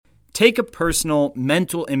take a personal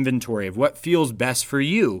mental inventory of what feels best for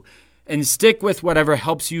you and stick with whatever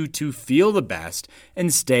helps you to feel the best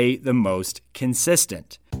and stay the most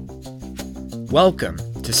consistent. Welcome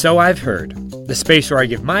to So I've Heard, the space where I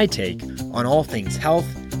give my take on all things health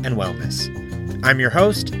and wellness. I'm your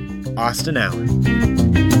host, Austin Allen.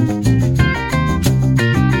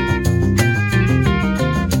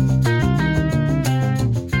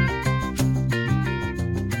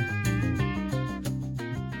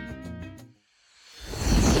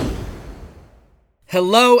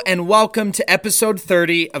 Hello and welcome to episode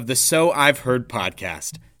 30 of the So I've Heard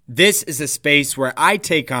podcast. This is a space where I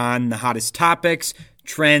take on the hottest topics,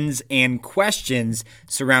 trends, and questions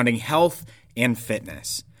surrounding health and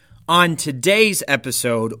fitness. On today's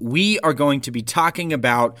episode, we are going to be talking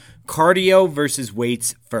about cardio versus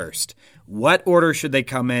weights first. What order should they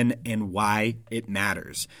come in and why it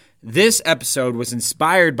matters? This episode was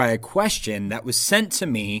inspired by a question that was sent to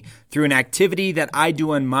me through an activity that I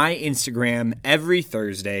do on my Instagram every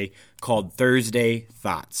Thursday called Thursday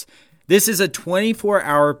Thoughts. This is a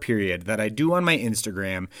 24-hour period that I do on my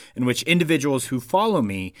Instagram in which individuals who follow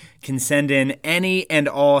me can send in any and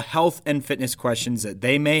all health and fitness questions that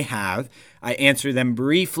they may have. I answer them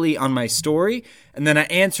briefly on my story, and then I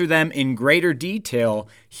answer them in greater detail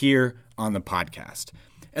here on the podcast.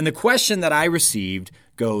 And the question that I received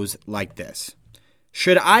goes like this.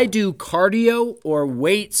 Should I do cardio or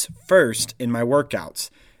weights first in my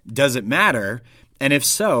workouts? Does it matter? And if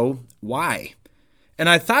so, why? And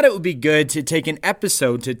I thought it would be good to take an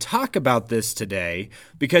episode to talk about this today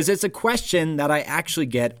because it's a question that I actually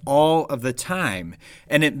get all of the time.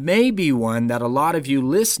 And it may be one that a lot of you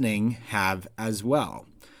listening have as well.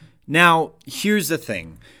 Now, here's the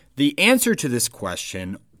thing. The answer to this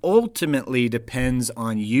question ultimately depends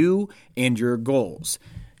on you and your goals.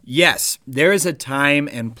 Yes, there is a time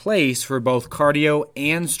and place for both cardio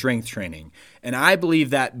and strength training, and I believe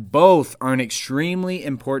that both are an extremely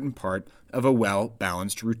important part of a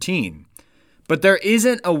well-balanced routine. But there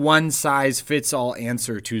isn't a one-size-fits-all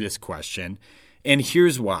answer to this question, and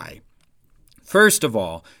here's why. First of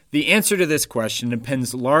all, the answer to this question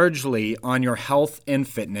depends largely on your health and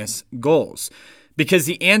fitness goals. Because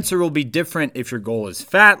the answer will be different if your goal is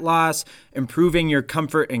fat loss, improving your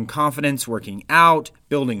comfort and confidence working out,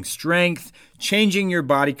 building strength, changing your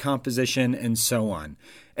body composition, and so on.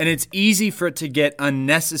 And it's easy for it to get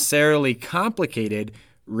unnecessarily complicated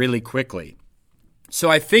really quickly.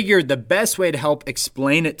 So I figured the best way to help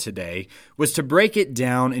explain it today was to break it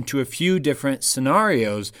down into a few different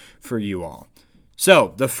scenarios for you all.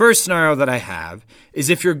 So the first scenario that I have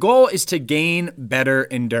is if your goal is to gain better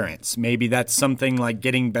endurance. Maybe that's something like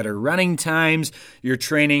getting better running times. You're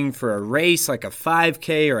training for a race like a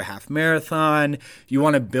 5K or a half marathon. You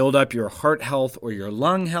want to build up your heart health or your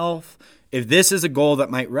lung health. If this is a goal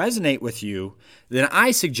that might resonate with you, then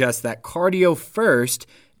I suggest that cardio first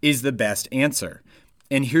is the best answer.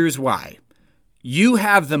 And here's why. You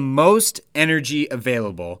have the most energy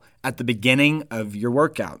available at the beginning of your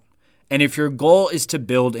workout. And if your goal is to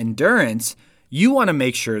build endurance, you want to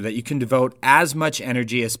make sure that you can devote as much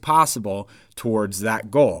energy as possible towards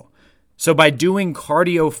that goal. So by doing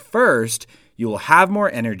cardio first, you will have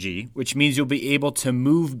more energy, which means you'll be able to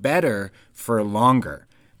move better for longer.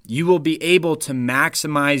 You will be able to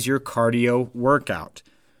maximize your cardio workout.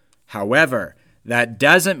 However, that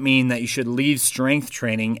doesn't mean that you should leave strength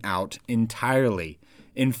training out entirely.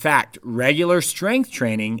 In fact, regular strength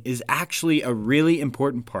training is actually a really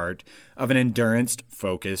important part of an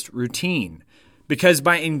endurance-focused routine. Because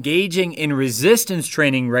by engaging in resistance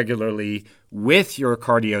training regularly with your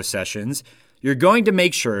cardio sessions, you're going to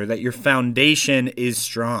make sure that your foundation is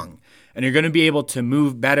strong, and you're going to be able to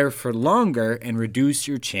move better for longer and reduce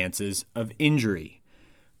your chances of injury.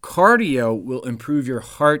 Cardio will improve your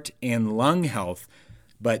heart and lung health,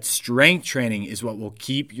 but strength training is what will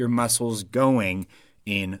keep your muscles going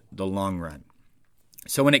in the long run.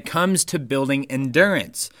 So when it comes to building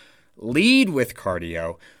endurance, lead with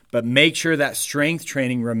cardio, but make sure that strength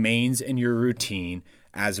training remains in your routine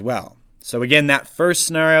as well. So again, that first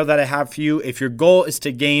scenario that I have for you, if your goal is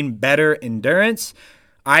to gain better endurance,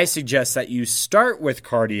 I suggest that you start with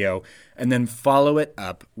cardio and then follow it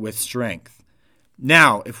up with strength.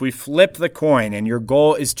 Now, if we flip the coin and your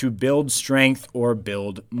goal is to build strength or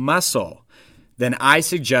build muscle, then I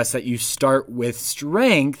suggest that you start with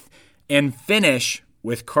strength and finish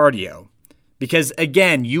with cardio. Because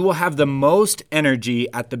again, you will have the most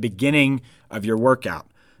energy at the beginning of your workout.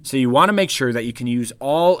 So you want to make sure that you can use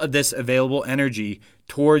all of this available energy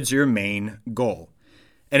towards your main goal.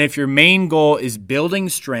 And if your main goal is building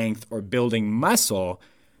strength or building muscle,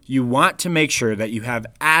 you want to make sure that you have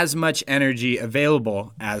as much energy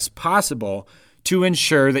available as possible to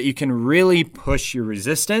ensure that you can really push your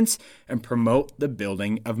resistance and promote the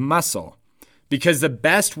building of muscle. Because the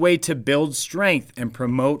best way to build strength and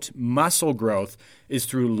promote muscle growth is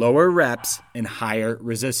through lower reps and higher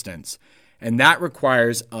resistance. And that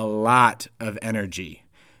requires a lot of energy.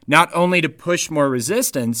 Not only to push more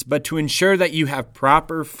resistance, but to ensure that you have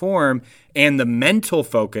proper form and the mental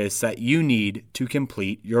focus that you need to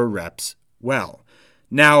complete your reps well.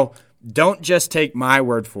 Now, don't just take my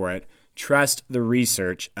word for it. Trust the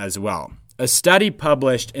research as well. A study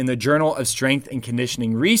published in the Journal of Strength and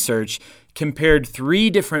Conditioning Research compared 3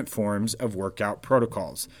 different forms of workout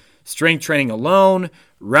protocols: strength training alone,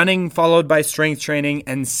 running followed by strength training,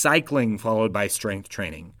 and cycling followed by strength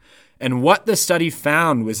training. And what the study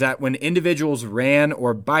found was that when individuals ran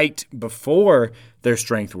or biked before their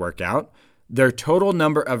strength workout, their total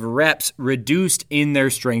number of reps reduced in their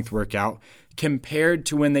strength workout compared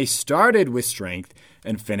to when they started with strength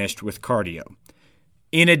and finished with cardio.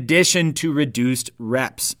 In addition to reduced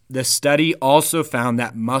reps, the study also found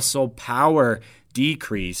that muscle power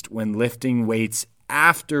decreased when lifting weights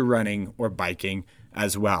after running or biking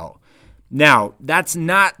as well. Now, that's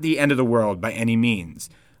not the end of the world by any means.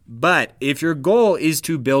 But if your goal is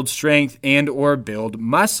to build strength and or build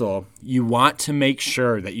muscle, you want to make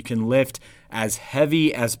sure that you can lift as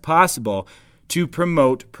heavy as possible to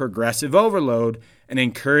promote progressive overload and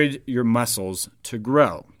encourage your muscles to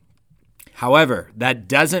grow. However, that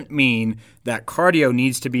doesn't mean that cardio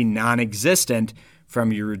needs to be non-existent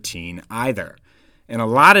from your routine either. And a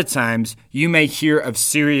lot of times you may hear of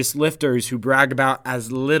serious lifters who brag about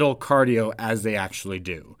as little cardio as they actually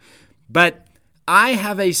do. But I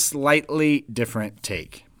have a slightly different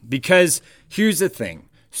take, because here's the thing.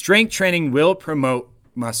 Strength training will promote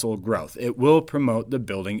muscle growth. It will promote the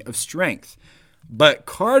building of strength. But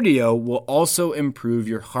cardio will also improve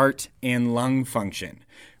your heart and lung function,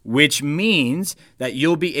 which means that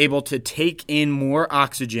you'll be able to take in more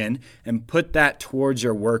oxygen and put that towards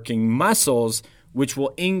your working muscles, which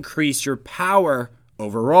will increase your power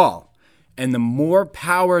overall. And the more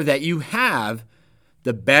power that you have,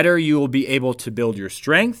 the better you will be able to build your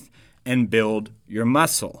strength and build your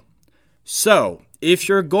muscle. So, if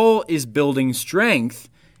your goal is building strength,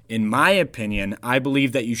 in my opinion, I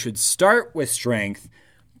believe that you should start with strength,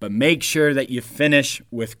 but make sure that you finish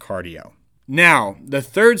with cardio. Now, the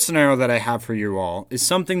third scenario that I have for you all is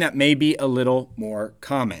something that may be a little more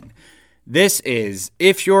common. This is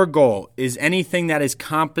if your goal is anything that is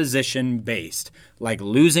composition-based, like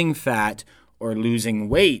losing fat or losing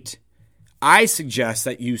weight, I suggest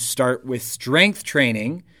that you start with strength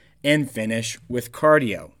training and finish with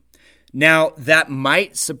cardio. Now, that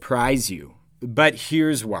might surprise you, but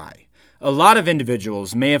here's why. A lot of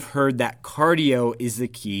individuals may have heard that cardio is the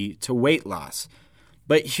key to weight loss.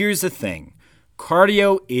 But here's the thing.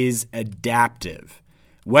 Cardio is adaptive.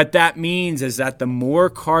 What that means is that the more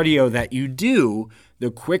cardio that you do, the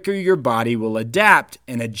quicker your body will adapt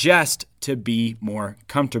and adjust to be more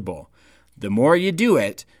comfortable. The more you do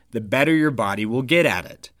it, the better your body will get at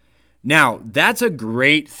it. Now, that's a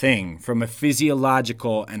great thing from a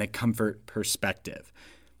physiological and a comfort perspective.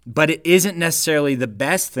 But it isn't necessarily the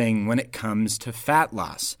best thing when it comes to fat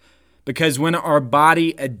loss. Because when our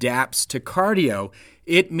body adapts to cardio,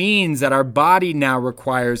 it means that our body now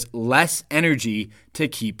requires less energy to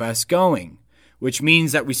keep us going, which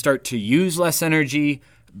means that we start to use less energy,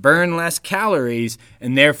 burn less calories,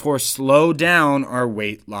 and therefore slow down our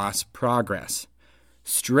weight loss progress.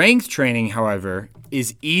 Strength training, however,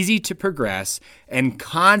 is easy to progress and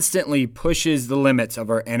constantly pushes the limits of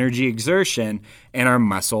our energy exertion and our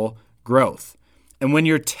muscle growth. And when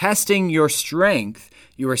you're testing your strength,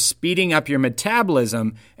 you are speeding up your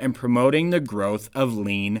metabolism and promoting the growth of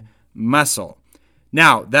lean muscle.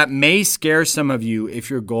 Now, that may scare some of you if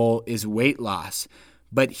your goal is weight loss,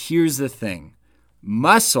 but here's the thing.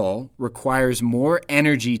 Muscle requires more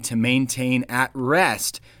energy to maintain at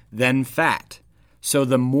rest than fat. So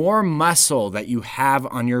the more muscle that you have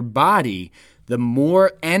on your body, the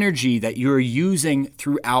more energy that you're using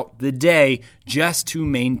throughout the day just to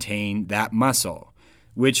maintain that muscle,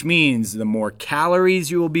 which means the more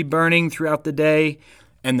calories you will be burning throughout the day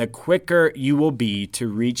and the quicker you will be to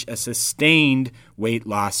reach a sustained weight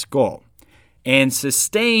loss goal. And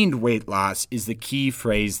sustained weight loss is the key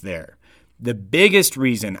phrase there. The biggest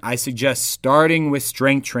reason I suggest starting with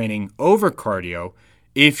strength training over cardio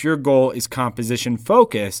if your goal is composition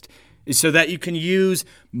focused is so that you can use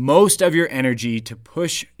most of your energy to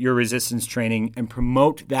push your resistance training and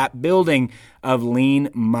promote that building of lean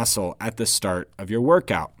muscle at the start of your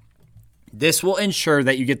workout. This will ensure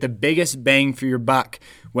that you get the biggest bang for your buck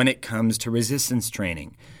when it comes to resistance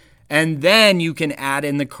training. And then you can add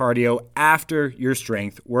in the cardio after your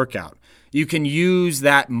strength workout. You can use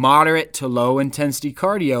that moderate to low intensity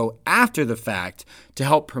cardio after the fact to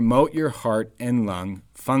help promote your heart and lung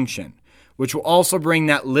function, which will also bring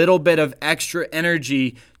that little bit of extra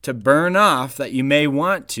energy to burn off that you may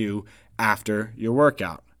want to after your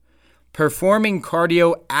workout. Performing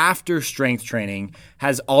cardio after strength training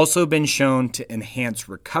has also been shown to enhance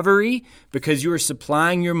recovery because you are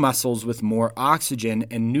supplying your muscles with more oxygen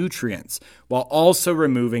and nutrients while also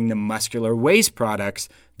removing the muscular waste products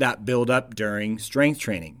that build up during strength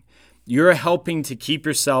training. You're helping to keep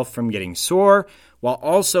yourself from getting sore while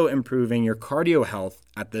also improving your cardio health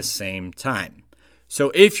at the same time.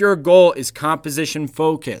 So if your goal is composition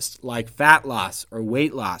focused, like fat loss or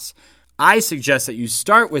weight loss, I suggest that you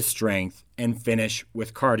start with strength and finish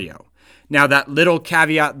with cardio. Now, that little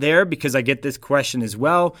caveat there, because I get this question as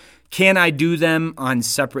well, can I do them on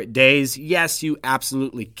separate days? Yes, you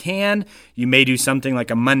absolutely can. You may do something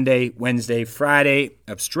like a Monday, Wednesday, Friday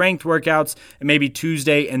of strength workouts, and maybe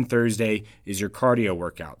Tuesday and Thursday is your cardio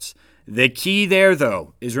workouts. The key there,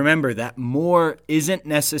 though, is remember that more isn't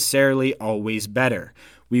necessarily always better.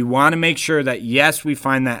 We want to make sure that, yes, we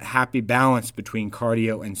find that happy balance between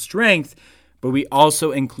cardio and strength, but we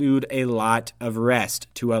also include a lot of rest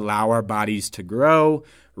to allow our bodies to grow,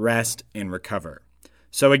 rest, and recover.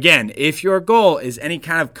 So again, if your goal is any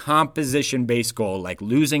kind of composition-based goal like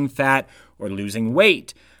losing fat or losing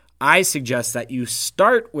weight, I suggest that you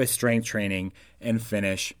start with strength training and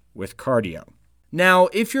finish with cardio. Now,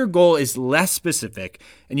 if your goal is less specific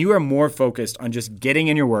and you are more focused on just getting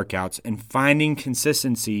in your workouts and finding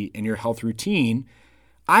consistency in your health routine,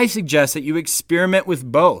 I suggest that you experiment with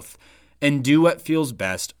both and do what feels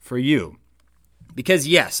best for you. Because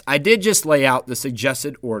yes, I did just lay out the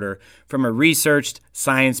suggested order from a researched,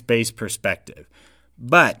 science-based perspective.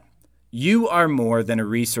 But you are more than a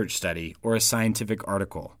research study or a scientific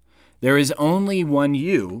article. There is only one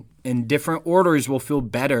you, and different orders will feel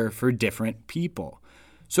better for different people.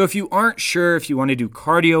 So if you aren't sure if you want to do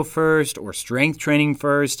cardio first or strength training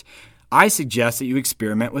first, I suggest that you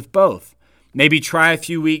experiment with both. Maybe try a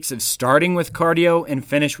few weeks of starting with cardio and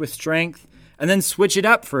finish with strength, and then switch it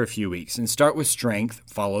up for a few weeks and start with strength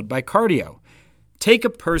followed by cardio. Take a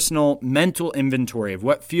personal mental inventory of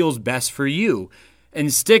what feels best for you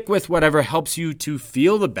and stick with whatever helps you to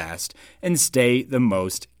feel the best and stay the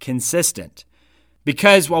most consistent.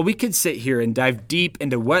 Because while we could sit here and dive deep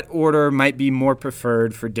into what order might be more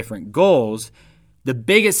preferred for different goals, the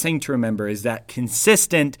biggest thing to remember is that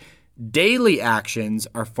consistent daily actions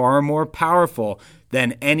are far more powerful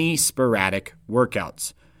than any sporadic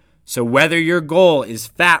workouts. So whether your goal is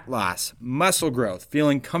fat loss, muscle growth,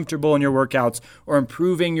 feeling comfortable in your workouts, or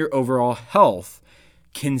improving your overall health,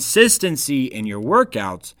 consistency in your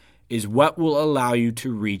workouts is what will allow you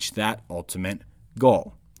to reach that ultimate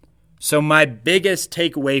goal. So my biggest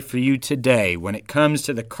takeaway for you today when it comes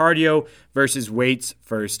to the cardio versus weights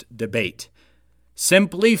first debate,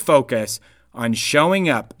 simply focus on showing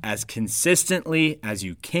up as consistently as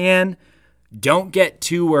you can. Don't get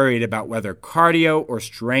too worried about whether cardio or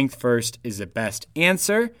strength first is the best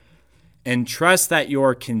answer, and trust that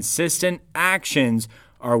your consistent actions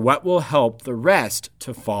are what will help the rest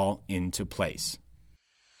to fall into place.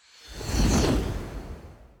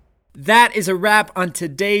 That is a wrap on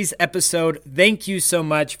today's episode. Thank you so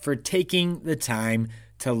much for taking the time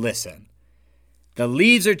to listen. The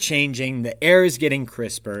leaves are changing, the air is getting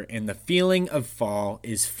crisper, and the feeling of fall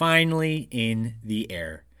is finally in the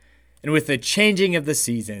air. And with the changing of the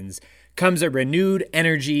seasons comes a renewed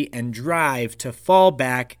energy and drive to fall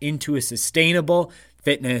back into a sustainable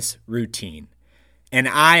fitness routine. And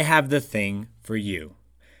I have the thing for you.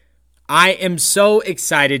 I am so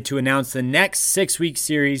excited to announce the next 6-week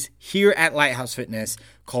series here at Lighthouse Fitness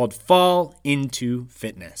called Fall Into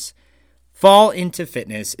Fitness. Fall Into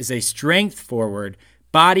Fitness is a strength-forward,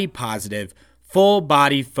 body-positive,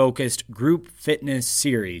 full-body-focused group fitness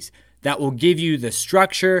series that will give you the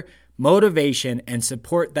structure, motivation, and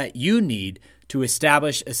support that you need to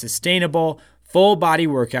establish a sustainable, full-body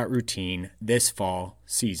workout routine this fall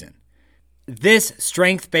season. This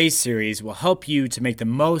strength-based series will help you to make the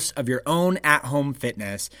most of your own at-home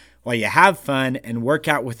fitness while you have fun and work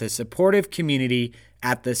out with a supportive community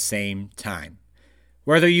at the same time.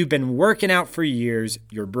 Whether you've been working out for years,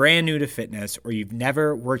 you're brand new to fitness, or you've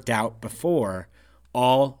never worked out before,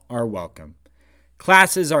 all are welcome.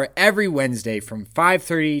 Classes are every Wednesday from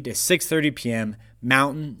 5:30 to 6:30 p.m.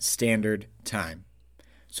 Mountain Standard Time.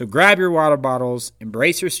 So grab your water bottles,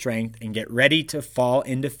 embrace your strength, and get ready to fall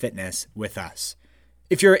into fitness with us.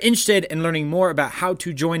 If you're interested in learning more about how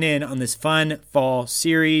to join in on this fun fall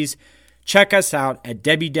series, check us out at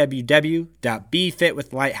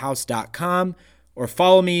www.befitwithlighthouse.com or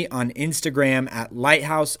follow me on Instagram at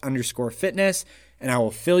lighthouse_fitness, and I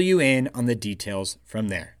will fill you in on the details from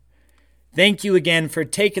there. Thank you again for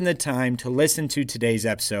taking the time to listen to today's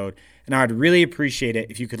episode, and I would really appreciate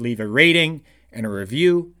it if you could leave a rating and a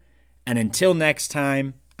review. And until next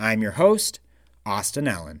time, I'm your host, Austin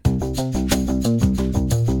Allen.